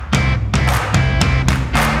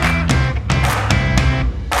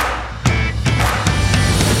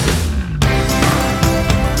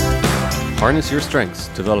Harness your strengths,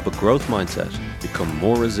 develop a growth mindset, become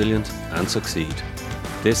more resilient and succeed.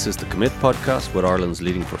 This is the Commit Podcast with Ireland's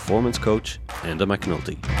leading performance coach, Enda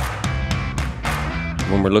McNulty.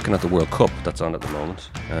 When we're looking at the World Cup that's on at the moment,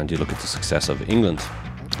 and you look at the success of England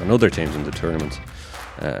and other teams in the tournament,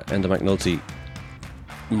 Enda McNulty,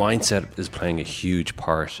 mindset is playing a huge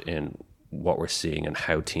part in what we're seeing and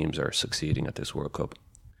how teams are succeeding at this World Cup.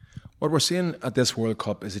 What we're seeing at this World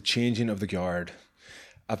Cup is a changing of the guard.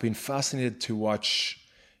 I've been fascinated to watch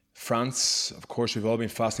France. Of course, we've all been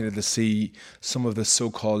fascinated to see some of the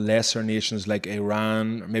so-called lesser nations like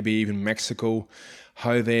Iran, or maybe even Mexico,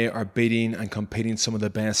 how they are beating and competing some of the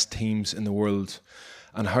best teams in the world,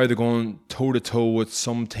 and how they're going toe-to-toe with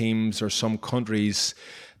some teams or some countries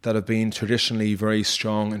that have been traditionally very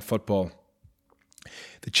strong in football.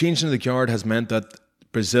 The changing of the guard has meant that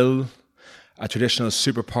Brazil, a traditional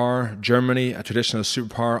superpower, Germany, a traditional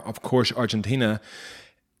superpower, of course Argentina,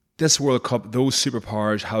 this World Cup, those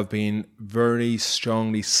superpowers have been very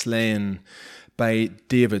strongly slain by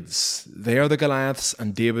Davids. They are the Goliaths,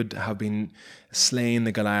 and David have been slaying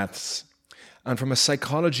the Goliaths. And from a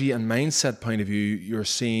psychology and mindset point of view, you're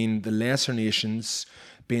seeing the lesser nations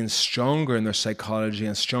being stronger in their psychology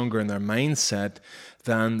and stronger in their mindset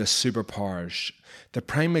than the superpowers. The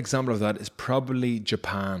prime example of that is probably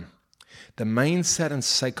Japan. The mindset and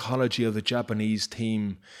psychology of the Japanese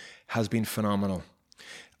team has been phenomenal.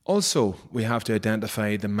 Also, we have to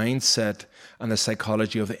identify the mindset and the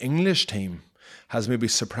psychology of the English team has maybe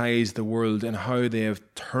surprised the world in how they have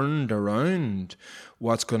turned around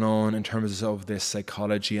what's going on in terms of the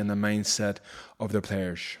psychology and the mindset of their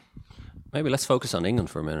players. Maybe let's focus on England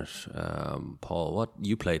for a minute. Paul,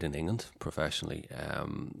 you played in England professionally.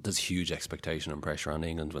 There's huge expectation and pressure on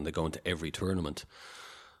England when they go into every tournament.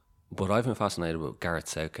 But I've been fascinated with Gareth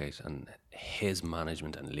Southgate and his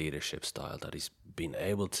management and leadership style, that he's been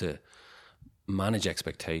able to manage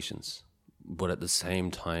expectations, but at the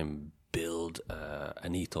same time build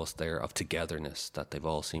an ethos there of togetherness that they've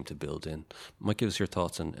all seemed to build in. Might give us your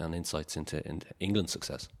thoughts and insights into England's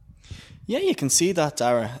success. Yeah, you can see that,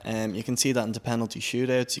 Dara. You can see that in the penalty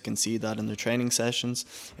shootouts. You can see that in their training sessions,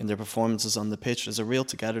 in their performances on the pitch. There's a real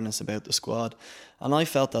togetherness about the squad. And I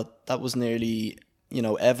felt that was nearly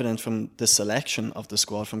evident from the selection of the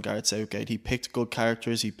squad from Gareth Southgate. He picked good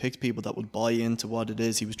characters. He picked people that would buy into what it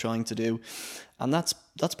is he was trying to do. And that's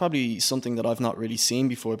probably something that I've not really seen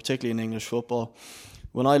before, particularly in English football.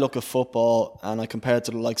 When I look at football and I compare it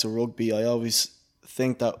to the likes of rugby, I always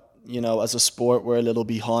think that, as a sport, we're a little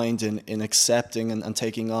behind in accepting and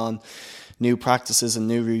taking on new practices and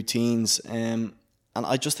new routines. And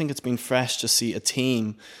I just think it's been fresh to see a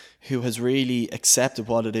team who has really accepted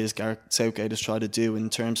what it is Gareth Southgate has tried to do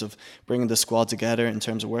in terms of bringing the squad together, in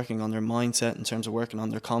terms of working on their mindset, in terms of working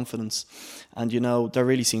on their confidence. And, they're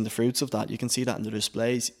really seeing the fruits of that. You can see that in the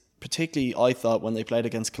displays. Particularly, I thought, when they played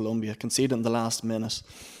against Colombia, conceded in the last minute.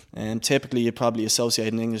 Typically, you'd probably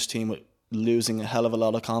associate an English team with losing a hell of a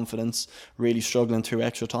lot of confidence, really struggling through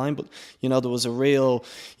extra time. But, there was a real,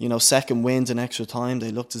 second wind in extra time.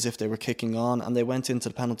 They looked as if they were kicking on, and they went into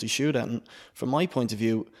the penalty shootout. And from my point of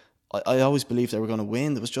view, I always believed they were going to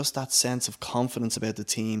win. There was just that sense of confidence about the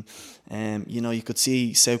team. You could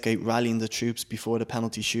see Southgate rallying the troops before the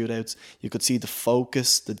penalty shootouts. You could see the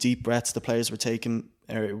focus, the deep breaths the players were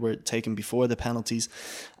taking before the penalties.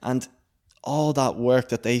 And all that work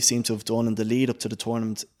that they seem to have done in the lead up to the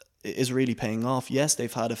tournament is really paying off. Yes,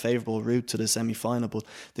 they've had a favourable route to the semi-final, but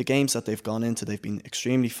the games that they've gone into, they've been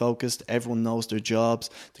extremely focused. Everyone knows their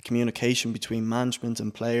jobs. The communication between management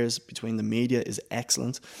and players, between the media, is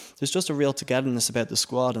excellent. There's just a real togetherness about the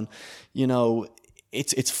squad, and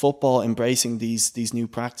it's football embracing these new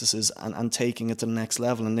practices and taking it to the next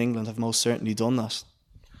level, and England have most certainly done that.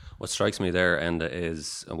 What strikes me there, Enda,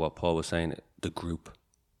 is what Paul was saying, the group.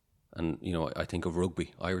 And, I think of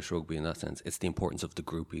rugby, Irish rugby in that sense. It's the importance of the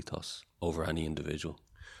group ethos over any individual.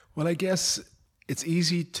 Well, I guess it's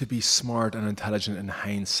easy to be smart and intelligent in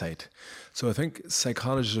hindsight. So I think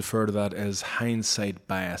psychologists refer to that as hindsight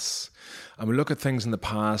bias. And we look at things in the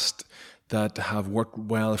past that have worked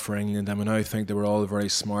well for England, and we now think they were all very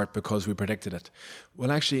smart because we predicted it.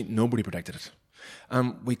 Well, actually, nobody predicted it.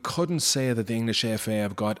 We couldn't say that the English FA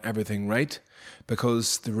have got everything right,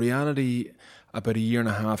 because the reality about a year and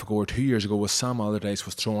a half ago or 2 years ago was Sam Allardyce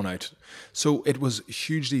was thrown out. So it was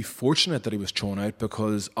hugely fortunate that he was thrown out,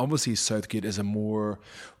 because obviously Southgate is a more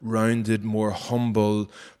rounded, more humble,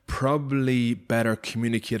 probably better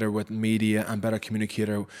communicator with media and better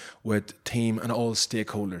communicator with team and all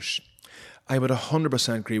stakeholders. I would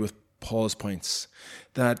 100% agree with Paul's points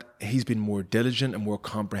that he's been more diligent and more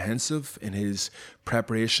comprehensive in his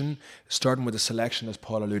preparation, starting with the selection, as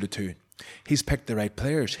Paul alluded to. He's picked the right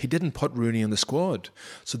players. He didn't put Rooney in the squad.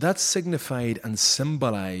 So that signified and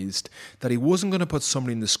symbolised that he wasn't going to put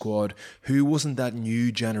somebody in the squad who wasn't that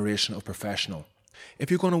new generation of professional. If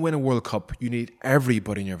you're going to win a World Cup, you need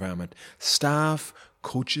everybody in your environment. Staff,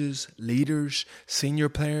 coaches, leaders, senior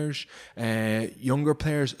players, younger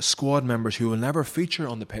players, squad members who will never feature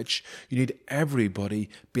on the pitch. You need everybody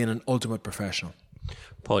being an ultimate professional.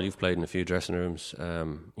 Paul, you've played in a few dressing rooms.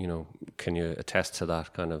 Can you attest to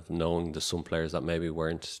that, kind of knowing there's some players that maybe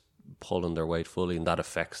weren't pulling their weight fully, and that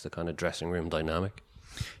affects the kind of dressing room dynamic?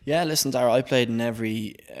 Yeah, listen, Dara, I played in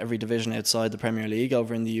every division outside the Premier League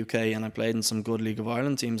over in the UK, and I played in some good League of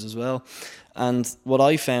Ireland teams as well. And what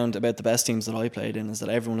I found about the best teams that I played in is that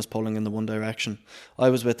everyone was pulling in the one direction. I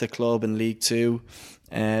was with a club in League Two.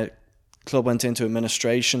 Club went into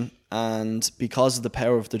administration, and because of the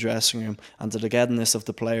power of the dressing room and the togetherness of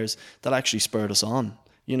the players, that actually spurred us on.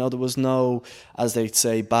 You know, there was no, as they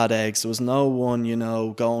say, bad eggs. There was no one,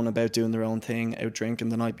 going about doing their own thing, out drinking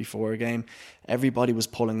the night before a game. Everybody was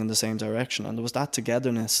pulling in the same direction. And there was that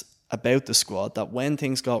togetherness about the squad that when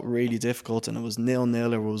things got really difficult and it was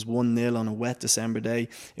 0-0 or it was 1-0 on a wet December day,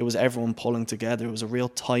 it was everyone pulling together. It was a real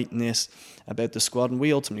tight-knit about the squad. And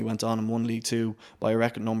we ultimately went on and won League Two by a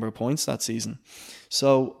record number of points that season.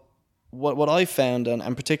 So what I found,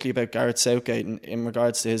 and particularly about Gareth Southgate in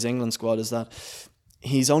regards to his England squad, is that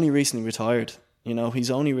he's only recently retired. He's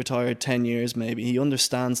only retired 10 years maybe. He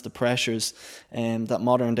understands the pressures that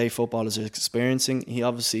modern day footballers are experiencing. He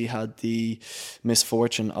obviously had the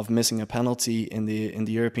misfortune of missing a penalty in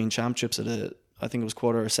the European Championships at I think it was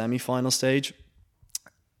quarter or semi-final stage.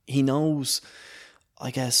 He knows, I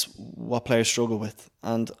guess, what players struggle with.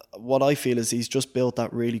 And what I feel is he's just built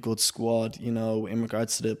that really good squad, in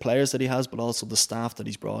regards to the players that he has, but also the staff that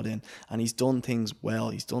he's brought in. And he's done things well.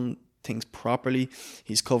 He's done things properly.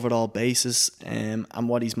 He's covered all bases, and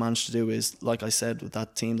what he's managed to do is, like I said, with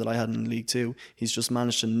that team that I had in League Two, he's just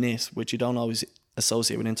managed to knit, which you don't always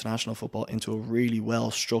associate with international football, into a really well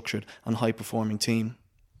structured and high performing team.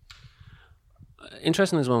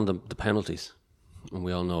 Interesting as well, the penalties, and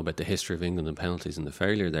we all know about the history of England and penalties and the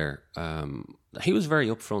failure there. He was very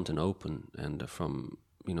upfront and open, and from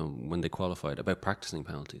when they qualified, about practicing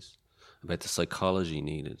penalties, about the psychology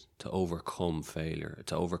needed to overcome failure,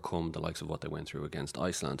 to overcome the likes of what they went through against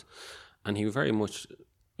Iceland. And he very much,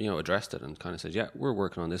 addressed it and kind of said, yeah, we're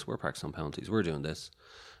working on this, we're practicing penalties, we're doing this.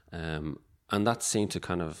 And that seemed to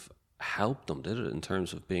kind of help them, did it, in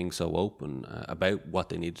terms of being so open about what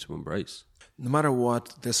they needed to embrace? No matter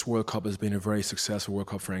what, this World Cup has been a very successful World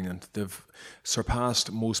Cup for England. They've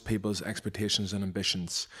surpassed most people's expectations and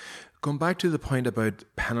ambitions. Going back to the point about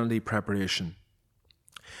penalty preparation,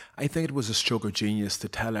 I think it was a stroke of genius to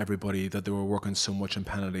tell everybody that they were working so much on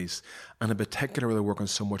penalties, and in particular they're working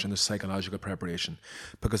so much on the psychological preparation,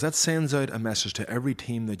 because that sends out a message to every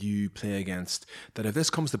team that you play against that if this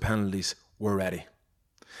comes to penalties, we're ready.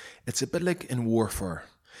 It's a bit like in warfare.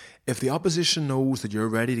 If the opposition knows that you're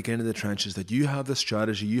ready to get into the trenches, that you have the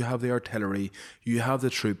strategy, you have the artillery, you have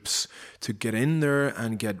the troops to get in there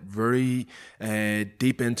and get very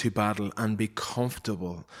deep into battle and be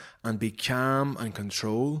comfortable and be calm and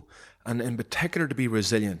control, and in particular to be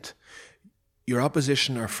resilient, your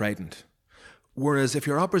opposition are frightened. Whereas if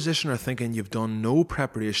your opposition are thinking you've done no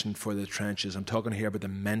preparation for the trenches, I'm talking here about the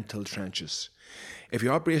mental trenches. If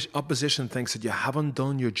your opposition thinks that you haven't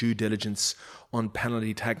done your due diligence on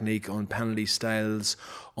penalty technique, on penalty styles,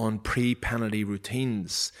 on pre-penalty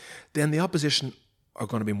routines, then the opposition are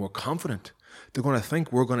going to be more confident. They're going to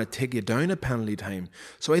think we're going to take you down at penalty time.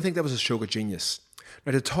 So I think that was a stroke of genius.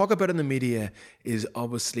 Now, to talk about it in the media is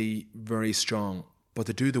obviously very strong, but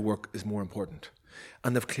to do the work is more important.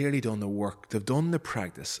 And they've clearly done the work. They've done the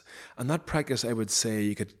practice. And that practice, I would say,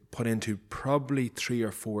 you could put into probably 3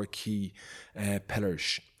 or 4 key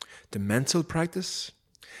pillars. The mental practice,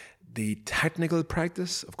 the technical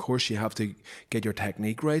practice. Of course, you have to get your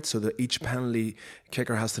technique right so that each penalty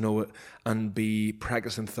kicker has to know it and be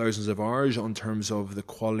practicing thousands of hours in terms of the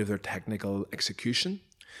quality of their technical execution.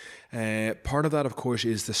 Part of that, of course,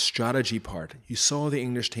 is the strategy part. You saw the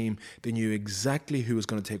English team, they knew exactly who was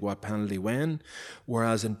going to take what penalty when,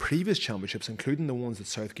 whereas in previous championships, including the ones that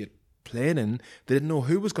Southgate played in, they didn't know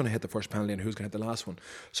who was going to hit the first penalty and who was going to hit the last one.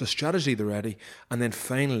 So strategy, they're ready. And then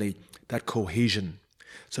finally, that cohesion.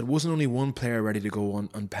 So it wasn't only one player ready to go on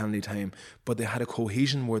penalty time, but they had a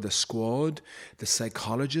cohesion where the squad, the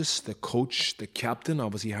psychologist, the coach, the captain,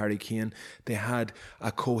 obviously Harry Kane, they had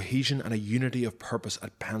a cohesion and a unity of purpose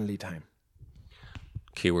at penalty time.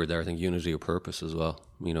 keyword there, I think unity of purpose as well.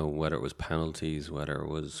 You know, whether it was penalties, whether it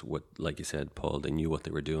was what, like you said, Paul, they knew what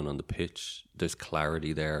they were doing on the pitch. There's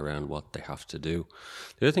clarity there around what they have to do.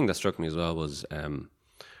 The other thing that struck me as well was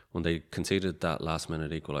when they conceded that last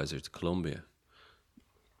minute equaliser to Colombia,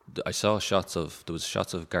 there was shots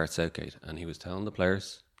of Gareth Southgate, and he was telling the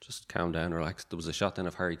players, just calm down, relax. There was a shot then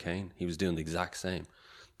of Harry Kane. He was doing the exact same.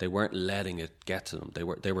 They weren't letting it get to them. They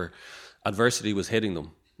were adversity was hitting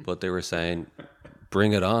them, but they were saying,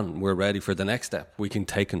 bring it on. We're ready for the next step. We can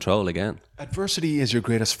take control again. Adversity is your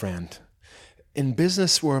greatest friend. In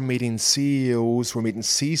business, we're meeting CEOs, we're meeting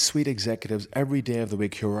C-suite executives every day of the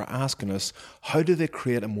week who are asking us, how do they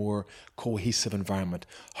create a more cohesive environment?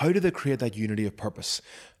 How do they create that unity of purpose?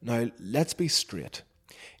 Now, let's be straight.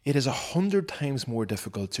 It is 100 times more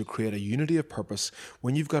difficult to create a unity of purpose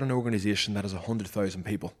when you've got an organization that has 100,000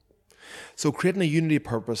 people. So creating a unity of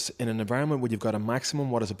purpose in an environment where you've got a maximum,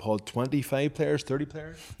 25 players, 30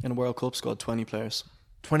 players? In a World Cup squad, 20 players.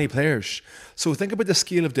 20 players. So think about the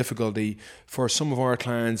scale of difficulty for some of our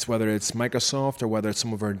clients, whether it's Microsoft or whether it's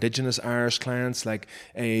some of our Indigenous Irish clients like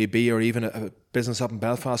AAB, or even a business up in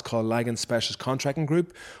Belfast called Lagan Specialist Contracting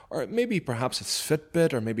Group, or maybe perhaps it's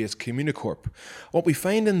Fitbit, or maybe it's Communicorp. What we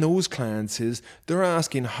find in those clients is they're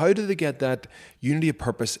asking, how do they get that unity of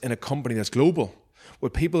purpose in a company that's global?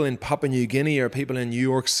 With people in Papua New Guinea, or people in New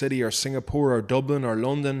York City or Singapore or Dublin or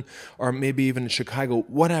London, or maybe even in Chicago,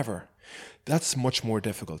 whatever. That's much more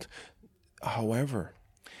difficult. However,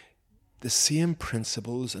 the same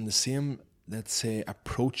principles and the same, let's say,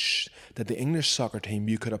 approach that the English soccer team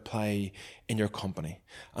you could apply in your company.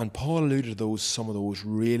 And Paul alluded to some of those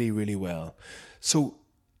really, really well. So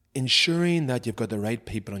ensuring that you've got the right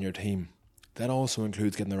people on your team, that also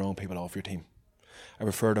includes getting the wrong people off your team. I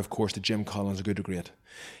referred, of course, to Jim Collins, a good to great.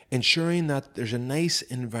 Ensuring that there's a nice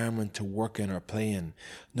environment to work in or play in.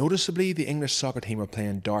 Noticeably, the English soccer team are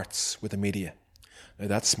playing darts with the media. Now,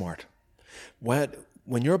 that's smart.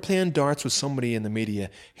 When you're playing darts with somebody in the media,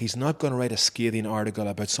 he's not going to write a scathing article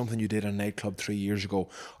about something you did in a nightclub 3 years ago,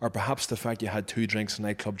 or perhaps the fact you had 2 drinks in a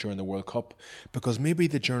nightclub during the World Cup, because maybe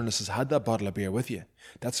the journalist has had that bottle of beer with you.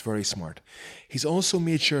 That's very smart. He's also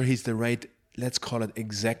made sure he's the right, let's call it,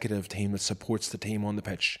 executive team that supports the team on the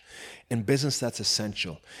pitch. In business, that's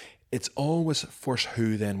essential. It's always first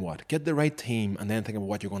who, then what. Get the right team and then think about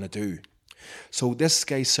what you're going to do. So this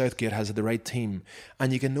guy Southgate has the right team,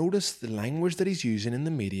 and you can notice the language that he's using in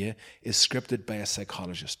the media is scripted by a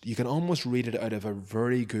psychologist. You can almost read it out of a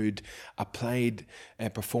very good applied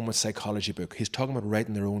performance psychology book. He's talking about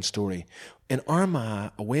writing their own story. In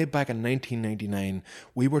Armagh, way back in 1999,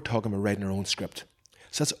 we were talking about writing our own script.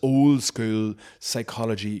 So that's old school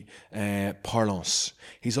psychology parlance.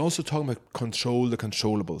 He's also talking about control the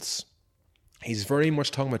controllables. He's very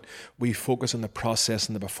much talking about we focus on the process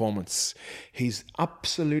and the performance. He's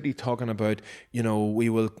absolutely talking about, we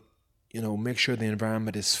will, make sure the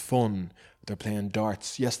environment is fun. They're playing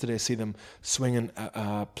darts. Yesterday I see them swinging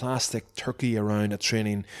a plastic turkey around at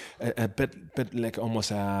training, a bit like almost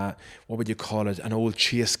what would you call it, an old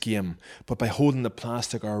chase game. But by holding the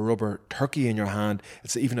plastic or a rubber turkey in your hand,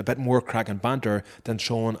 it's even a bit more crack and banter than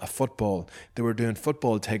showing a football. They were doing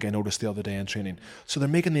football tag, I noticed the other day in training. So they're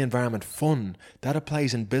making the environment fun. That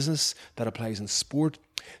applies in business, that applies in sport,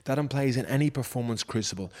 that applies in any performance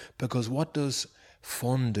crucible. Because what does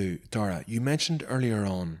fun do, Dara? You mentioned earlier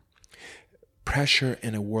on pressure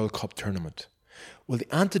in a World Cup tournament. Well,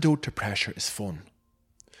 the antidote to pressure is fun.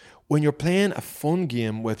 When you're playing a fun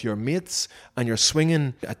game with your mates and you're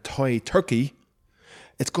swinging a toy turkey,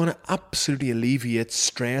 it's going to absolutely alleviate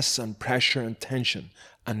stress and pressure and tension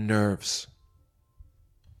and nerves.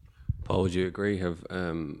 Paul, would you agree? Have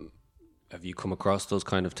you come across those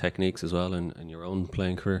kind of techniques as well in your own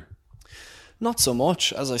playing career? Not so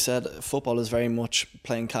much. As I said, football is very much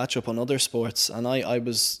playing catch up on other sports, and I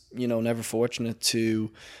was, never fortunate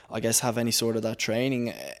to, I guess, have any sort of that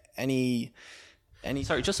training.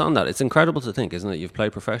 Sorry, just on that, it's incredible to think, isn't it? You've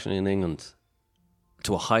played professionally in England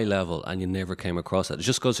to a high level and you never came across it. It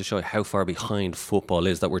just goes to show you how far behind football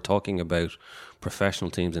is, that we're talking about professional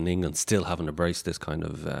teams in England still haven't embraced this kind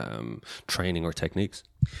of training or techniques.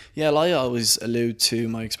 Yeah, I always allude to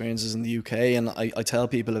my experiences in the UK, and I tell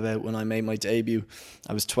people about when I made my debut.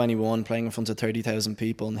 I was 21, playing in front of 30,000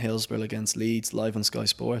 people in Hillsborough against Leeds, live on Sky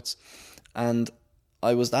Sports. And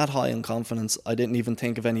I was that high in confidence, I didn't even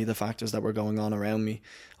think of any of the factors that were going on around me.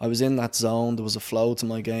 I was in that zone, there was a flow to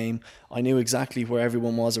my game. I knew exactly where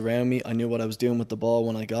everyone was around me. I knew what I was doing with the ball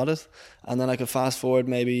when I got it. And then I could fast forward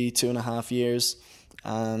maybe 2.5 years,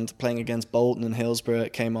 and playing against Bolton in Hillsborough,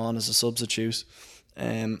 it came on as a substitute.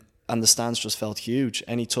 and the stands just felt huge.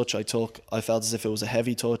 Any touch I took, I felt as if it was a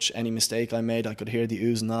heavy touch. Any mistake I made, I could hear the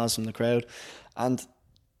oohs and ahs from the crowd. And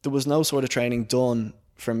there was no sort of training done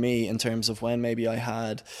for me in terms of when maybe I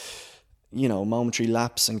had, momentary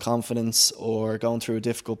lapse in confidence or going through a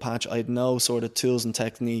difficult patch. I had no sort of tools and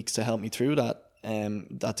techniques to help me through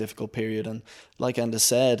that difficult period. And like Enda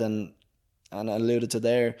said, and alluded to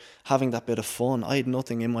there, having that bit of fun. I had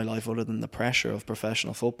nothing in my life other than the pressure of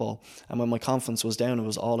professional football. And when my confidence was down, it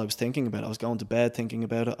was all I was thinking about. I was going to bed thinking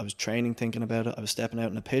about it. I was training thinking about it. I was stepping out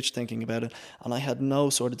on the pitch thinking about it. And I had no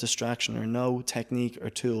sort of distraction or no technique or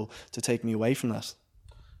tool to take me away from that.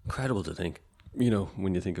 Incredible to think.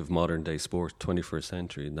 When you think of modern day sport, 21st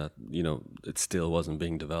century, that, it still wasn't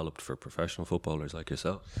being developed for professional footballers like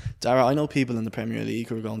yourself. Dara, I know people in the Premier League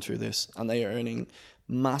who are going through this and they are earning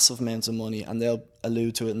massive amounts of money, and they'll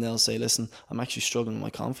allude to it and they'll say, listen, I'm actually struggling with my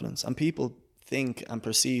confidence. And people think and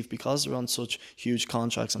perceive, because they're on such huge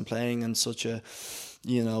contracts and playing in such a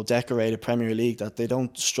decorated Premier League, that they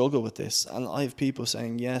don't struggle with this. And I have people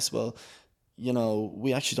saying, yes, well,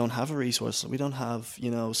 we actually don't have a resource. We don't have,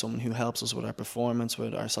 someone who helps us with our performance,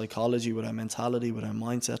 with our psychology, with our mentality, with our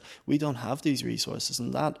mindset. We don't have these resources.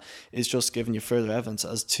 And that is just giving you further evidence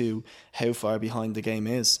as to how far behind the game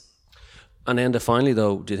is. And then finally,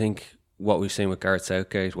 though, do you think what we've seen with Gareth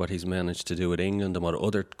Southgate, what he's managed to do with England and what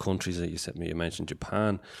other countries that you mentioned,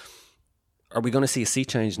 Japan, are we going to see a sea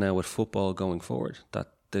change now with football going forward?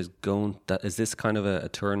 Is this kind of a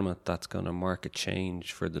tournament that's going to mark a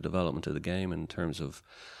change for the development of the game in terms of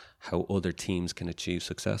how other teams can achieve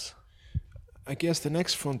success? I guess the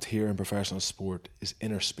next frontier in professional sport is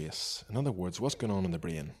inner space. In other words, what's going on in the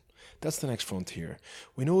brain? That's the next frontier.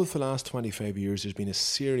 We know for the last 25 years there's been a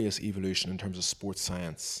serious evolution in terms of sports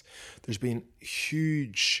science. There's been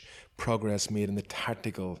huge progress made in the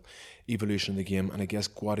tactical evolution of the game, and I guess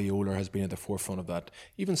Guardiola has been at the forefront of that.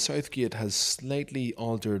 Even Southgate has slightly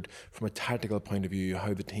altered from a tactical point of view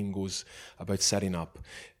how the team goes about setting up.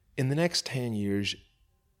 In the next 10 years,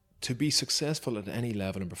 to be successful at any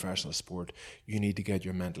level in professional sport, you need to get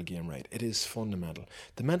your mental game right. It is fundamental.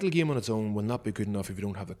 The mental game on its own will not be good enough if you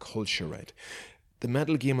don't have the culture right. The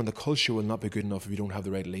mental game and the culture will not be good enough if you don't have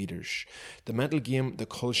the right leaders. The mental game, the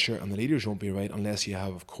culture and the leaders won't be right unless you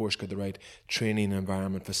have, of course, got the right training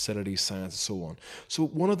environment, facilities, science and so on. So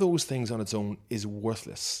one of those things on its own is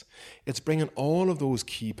worthless. It's bringing all of those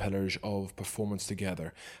key pillars of performance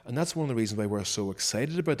together. And that's one of the reasons why we're so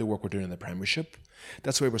excited about the work we're doing in the Premiership.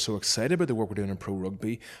 That's why we're so excited about the work we're doing in pro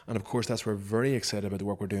rugby. And of course, that's why we're very excited about the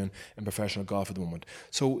work we're doing in professional golf at the moment.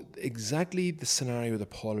 So exactly the scenario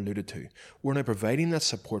that Paul alluded to. We're now providing that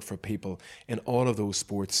support for people in all of those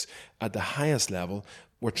sports at the highest level.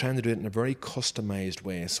 We're trying to do it in a very customized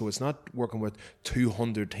way. So it's not working with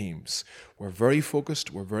 200 teams. We're very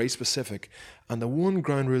focused, we're very specific. And the one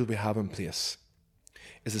ground rule we have in place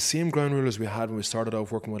is the same ground rule as we had when we started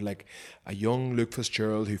off working with like a young Luke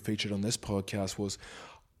Fitzgerald who featured on this podcast was,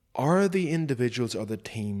 are the individuals or the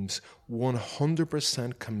teams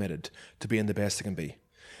 100% committed to being the best they can be?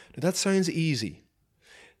 Now that sounds easy.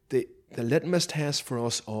 The litmus test for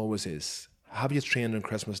us always is, have you trained on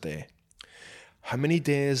Christmas Day? How many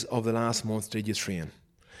days of the last month did you train?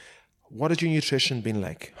 What has your nutrition been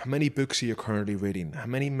like? How many books are you currently reading? How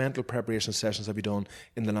many mental preparation sessions have you done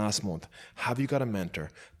in the last month? Have you got a mentor?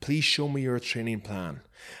 Please show me your training plan.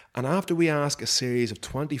 And after we ask a series of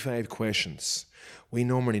 25 questions, we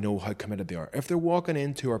normally know how committed they are. If they're walking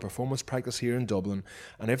into our performance practice here in Dublin,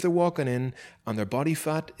 and if they're walking in and their body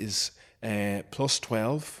fat is plus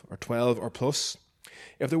 12 or 12 or plus,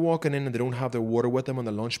 if they're walking in and they don't have their water with them and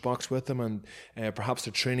their lunchbox with them and perhaps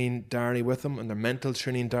their training diary with them and their mental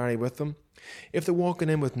training diary with them, if they're walking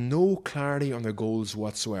in with no clarity on their goals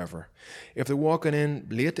whatsoever, if they're walking in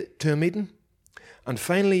late to a meeting, and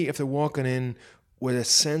finally if they're walking in with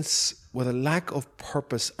a lack of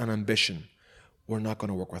purpose and ambition, we're not going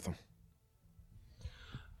to work with them.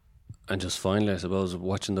 And just finally, I suppose,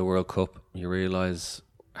 watching the World Cup, you realise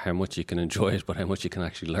how much you can enjoy it, but how much you can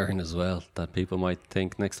actually learn as well. That people might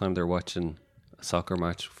think next time they're watching a soccer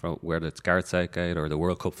match, from whether it's Gareth Southgate or the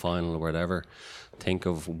World Cup final or whatever, think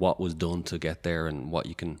of what was done to get there and what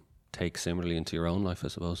you can take similarly into your own life, I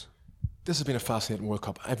suppose. This has been a fascinating World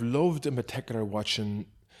Cup. I've loved in particular watching,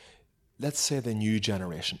 let's say, the new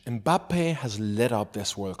generation. Mbappe has lit up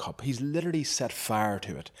this World Cup. He's literally set fire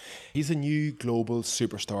to it. He's a new global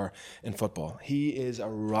superstar in football. He is a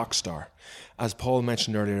rock star. As Paul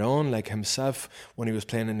mentioned earlier on, like himself, when he was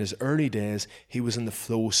playing in his early days, he was in the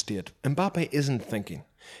flow state. Mbappe isn't thinking.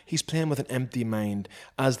 He's playing with an empty mind.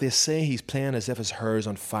 As they say, he's playing as if his hair is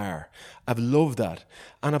on fire. I've loved that.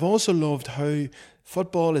 And I've also loved how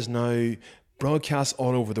football is now broadcast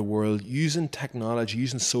all over the world, using technology,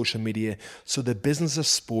 using social media. So the business of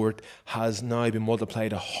sport has now been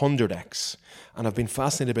multiplied 100x. And I've been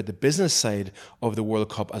fascinated about the business side of the World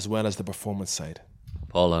Cup as well as the performance side.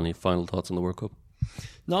 Paul, any final thoughts on the World Cup?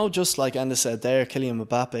 No, just like Enda said there, Kylian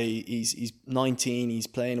Mbappe, he's 19, he's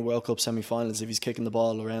playing a World Cup semi-finals if he's kicking the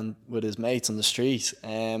ball around with his mates on the street.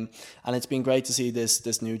 And it's been great to see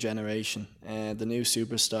this new generation, the new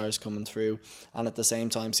superstars coming through, and at the same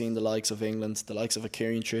time seeing the likes of England, the likes of a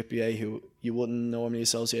Kieran Trippier, who you wouldn't normally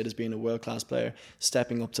associate as being a world-class player,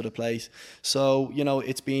 stepping up to the plate. So, you know,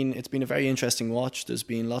 it's been a very interesting watch. There's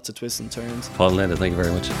been lots of twists and turns. Paul and Enda, thank you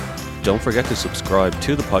very much. Don't forget to subscribe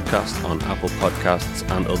to the podcast on Apple Podcasts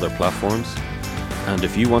and other platforms. And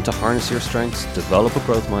if you want to harness your strengths, develop a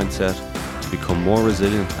growth mindset, to become more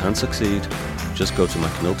resilient and succeed, just go to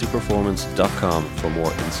mcnultyperformance.com for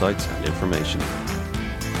more insights and information.